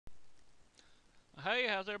Hey,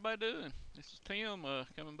 how's everybody doing? This is Tim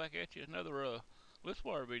coming back at you another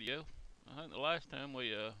Listwire video. I think the last time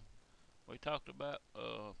we talked about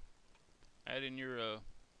adding your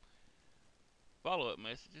follow-up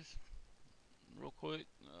messages real quick.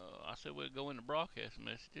 I said we'd go into broadcast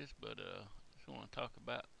messages, but just want to talk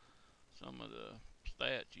about some of the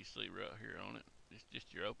stats you see right here on it. It's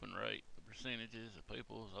just your open rate, the percentages of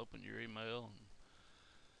people who's opened your email,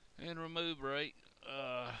 and remove rate.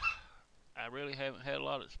 I really haven't had a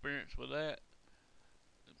lot of experience with that.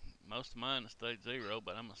 Most of mine have stayed zero,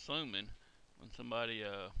 but I'm assuming when somebody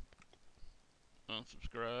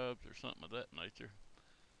unsubscribes or something of that nature.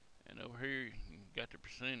 And over here you got the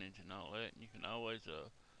percentage and all that, and you can always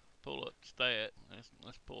pull up the stat.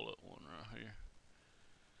 Let's pull up one right here.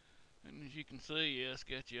 And as you can see, yeah, it's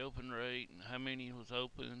got your open rate and how many was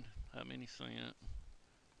opened, how many sent,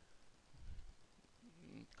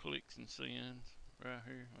 and clicks and sends right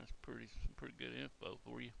here. That's pretty good info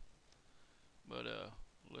for you. But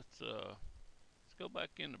let's go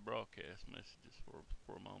back into broadcast messages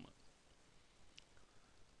for a moment.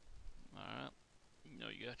 All right.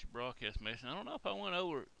 You got your broadcast message. I don't know if I went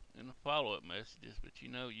over it in the follow-up messages, but you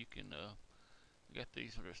can you got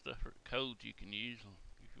these sort of stuff for codes you can use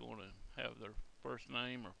if you want to have their first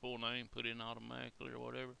name or full name put in automatically or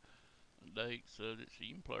whatever, date, subject. So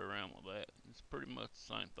you can play around with that. It's pretty much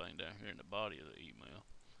the same thing down here in the body of the email.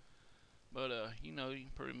 But you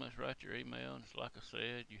can pretty much write your email, and it's like I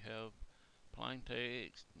said, you have plain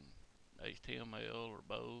text and HTML or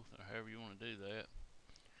both, or however you want to do that.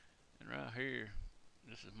 And right here,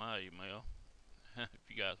 this is my email. If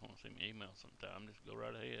you guys want to send me email sometime, just go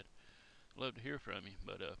right ahead. Love to hear from you.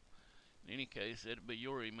 But in any case, that'll be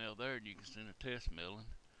your email there, and you can send a test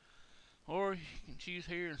mailing. Or you can choose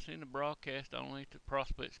here and send a broadcast only to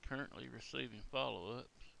prospects currently receiving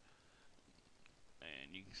follow-ups.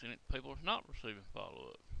 And you can send it to people who's not receiving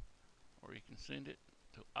follow-ups. Or you can send it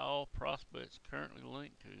to all prospects currently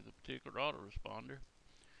linked to the particular autoresponder.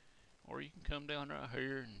 Or you can come down right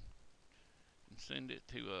here and send it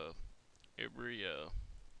to every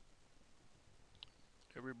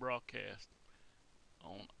every broadcast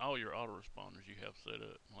on all your autoresponders you have set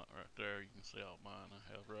up. Like right there, you can see all mine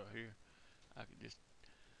I have right here. I could just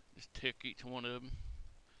tick each one of them.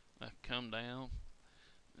 I can come down.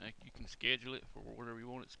 You can schedule it for whatever you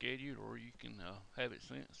want it scheduled, or you can have it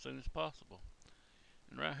sent as soon as possible.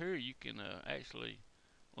 And right here, you can actually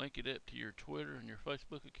link it up to your Twitter and your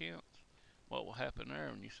Facebook accounts. What will happen there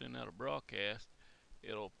when you send out a broadcast?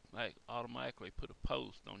 It'll automatically put a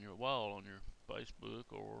post on your wall on your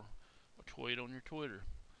Facebook or a tweet on your Twitter,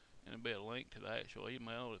 and it'll be a link to the actual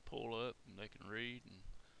email that pull up and they can read and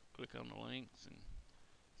click on the links. And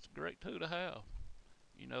it's a great tool to have.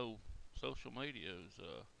 You know, social media is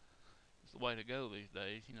the way to go these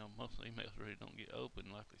days. Most emails really don't get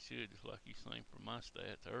open like they should, just like you seen from my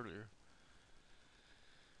stats earlier.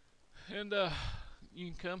 And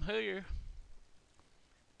you can come here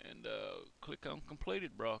and click on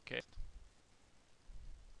completed broadcast.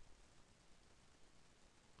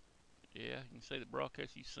 Yeah, you can see the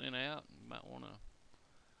broadcast you sent out. You might want to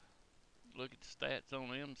look at the stats on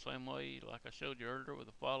them the same way like I showed you earlier with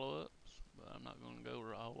the follow-ups, but I'm not going to go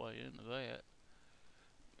all the way into that.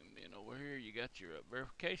 And then over here you got your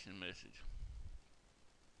verification message.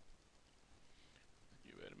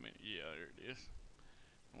 Give that a minute. Yeah, there it is.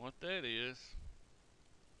 And what that is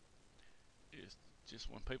just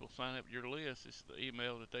when people sign up your list, it's the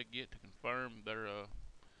email that they get to confirm their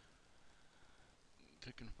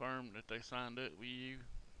to confirm that they signed up with you,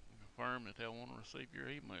 confirm that they want to receive your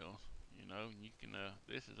emails. You can.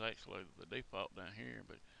 This is actually the default down here,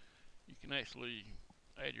 but you can actually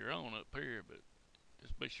add your own up here. But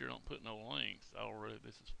just be sure don't put no links. Already,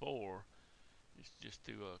 this is for. It's just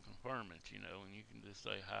to confirm it, and you can just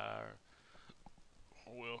say hi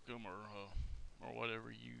or welcome or whatever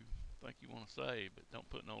you think you want to say, but don't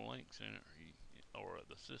put no links in it, or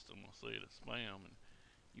the system will see it as spam, and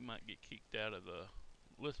you might get kicked out of the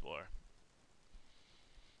Listwire.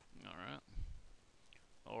 All right.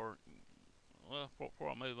 Or well,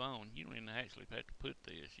 before I move on, you don't even actually have to put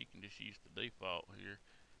this. You can just use the default here,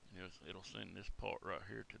 and it'll send this part right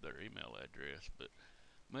here to their email address. But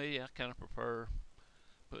me, I kind of prefer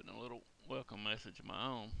putting a little welcome message of my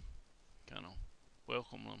own, kind of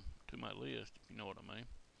welcome them to my list, if you know what I mean.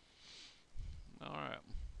 All right,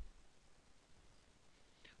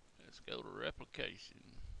 let's go to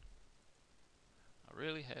replication. I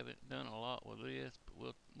really haven't done a lot with this,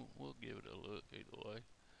 but we'll give it a look either way.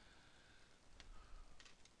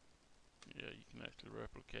 Yeah, you can actually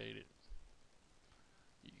replicate it.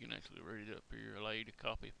 You can actually read it up here, allow you to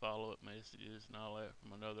copy follow-up messages and all that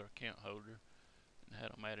from another account holder. and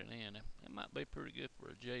had them added in. It might be pretty good for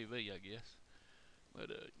a JV, I guess. But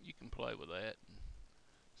you can play with that and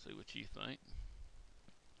see what you think.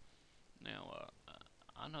 Now,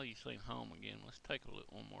 I know you've seen home again. Let's take a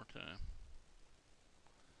look one more time.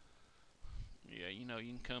 Yeah, you know,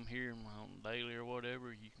 you can come here on daily or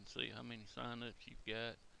whatever. You can see how many sign-ups you've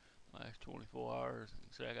got last 24 hours. You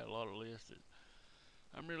can see I got a lot of lists that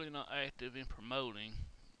I'm really not active in promoting.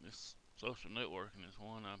 This social networking is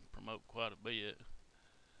one I promote quite a bit.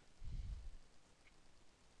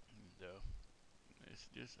 And, it's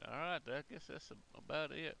just, alright, I guess that's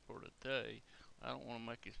about it for today. I don't want to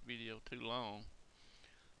make this video too long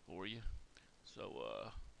for you.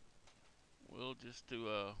 So, we'll just do,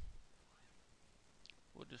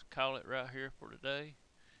 we'll just call it right here for today.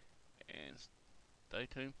 And stay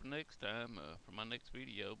tuned for next time, for my next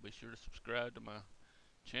video. Be sure to subscribe to my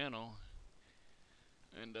channel.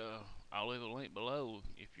 And I'll leave a link below.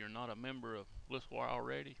 If you're not a member of Listwire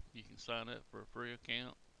already, you can sign up for a free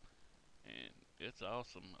account. And it's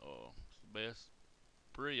awesome. It's the best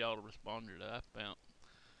free autoresponder that I've found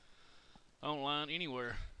online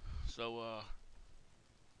anywhere. So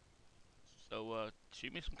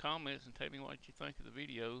shoot me some comments and tell me what you think of the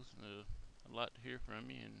videos. I'd like to hear from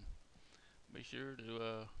you, and be sure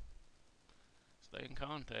to stay in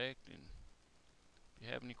contact. And if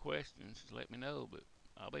you have any questions, just let me know. But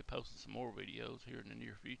I'll be posting some more videos here in the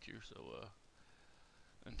near future. So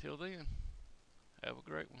until then, have a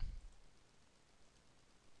great one.